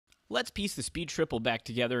Let's piece the Speed Triple back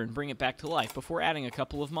together and bring it back to life before adding a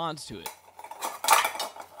couple of mods to it.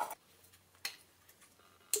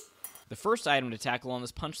 The first item to tackle on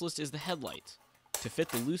this punch list is the headlights. To fit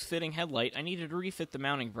the loose-fitting headlight, I needed to refit the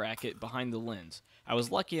mounting bracket behind the lens. I was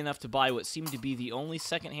lucky enough to buy what seemed to be the only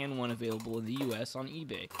second-hand one available in the US on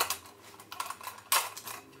eBay.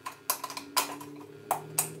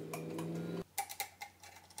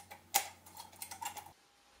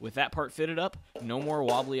 With that part fitted up, no more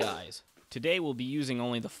wobbly eyes. Today we'll be using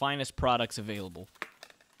only the finest products available.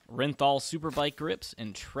 Renthal Superbike grips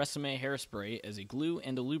and Tresemme hairspray as a glue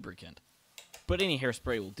and a lubricant. But any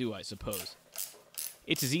hairspray will do, I suppose.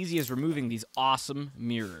 It's as easy as removing these awesome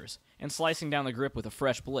mirrors and slicing down the grip with a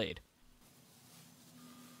fresh blade.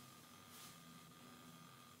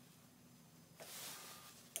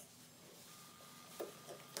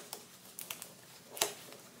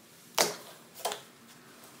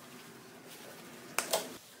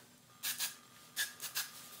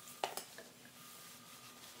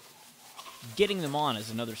 Getting them on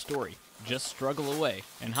is another story. Just struggle away.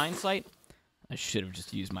 In hindsight, I should have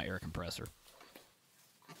just used my air compressor.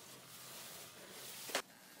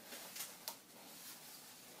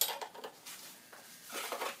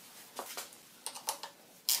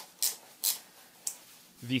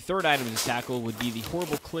 The third item to tackle would be the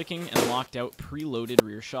horrible clicking and locked out preloaded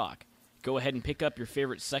rear shock. Go ahead and pick up your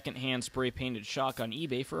favorite second-hand spray-painted shock on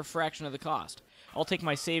eBay for a fraction of the cost. I'll take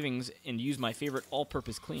my savings and use my favorite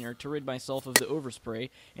all-purpose cleaner to rid myself of the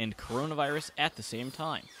overspray and coronavirus at the same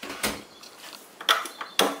time.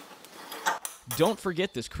 Don't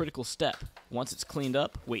forget this critical step. Once it's cleaned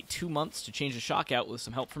up, wait 2 months to change the shock out with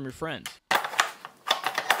some help from your friends.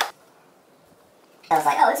 I was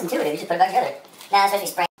like, oh, it's intuitive, you just put it back together. Nah, it's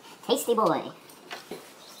supposed to be spray. Tasty boy.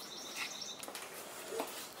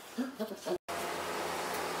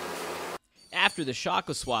 After the shock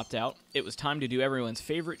was swapped out, it was time to do everyone's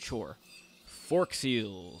favorite chore: fork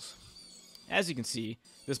seals. As you can see,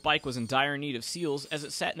 this bike was in dire need of seals as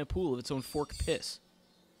it sat in a pool of its own fork piss.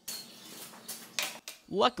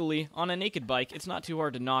 Luckily, on a naked bike, it's not too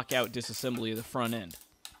hard to knock out disassembly of the front end.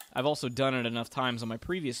 I've also done it enough times on my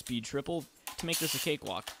previous Speed Triple to make this a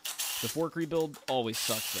cakewalk. The fork rebuild always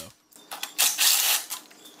sucks though.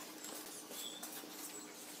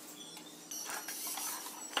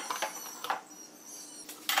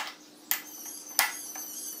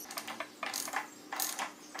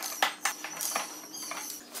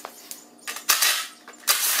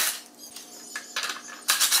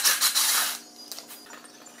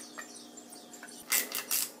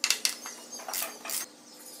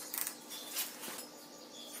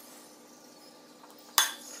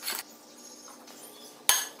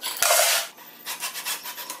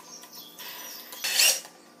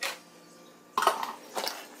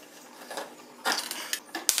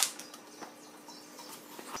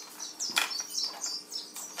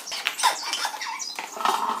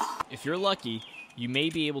 If you're lucky, you may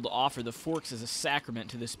be able to offer the forks as a sacrament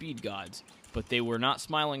to the speed gods, but they were not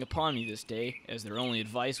smiling upon me this day, as their only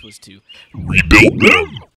advice was to rebuild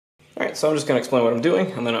them! Alright, so I'm just going to explain what I'm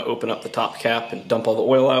doing. I'm going to open up the top cap and dump all the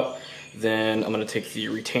oil out. Then I'm going to take the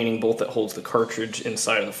retaining bolt that holds the cartridge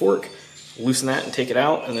inside of the fork, loosen that and take it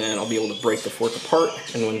out, and then I'll be able to break the fork apart,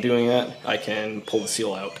 and when doing that, I can pull the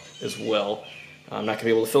seal out as well. I'm not going to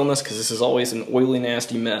be able to film this because this is always an oily,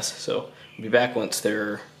 nasty mess, so I'll be back once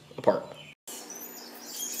they're apart.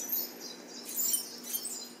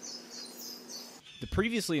 The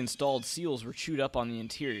previously installed seals were chewed up on the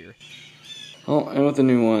interior. Oh, and with the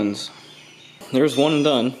new ones, there's one and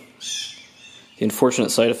done. The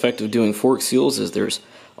unfortunate side effect of doing fork seals is there's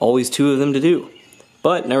always 2 of them to do.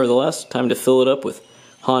 But nevertheless, time to fill it up with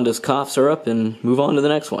Honda's cough syrup and move on to the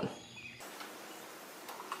next one.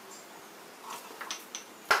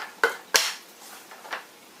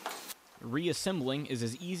 Reassembling is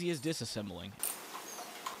as easy as disassembling.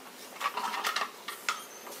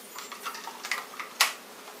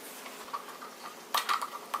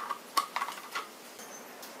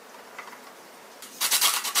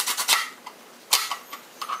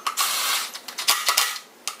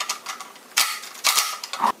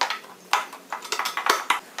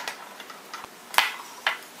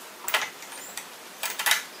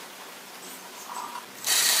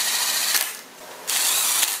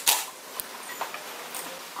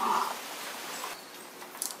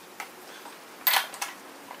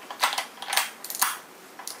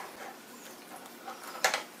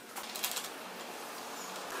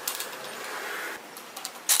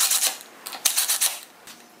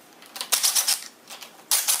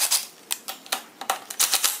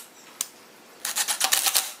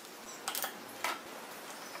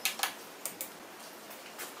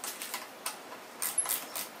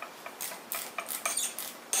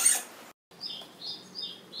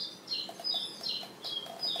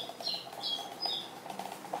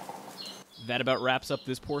 That about wraps up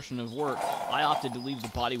this portion of work. I opted to leave the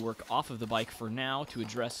bodywork off of the bike for now to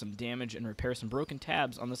address some damage and repair some broken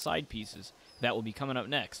tabs on the side pieces. That will be coming up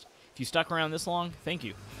next. If you stuck around this long, thank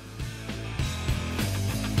you.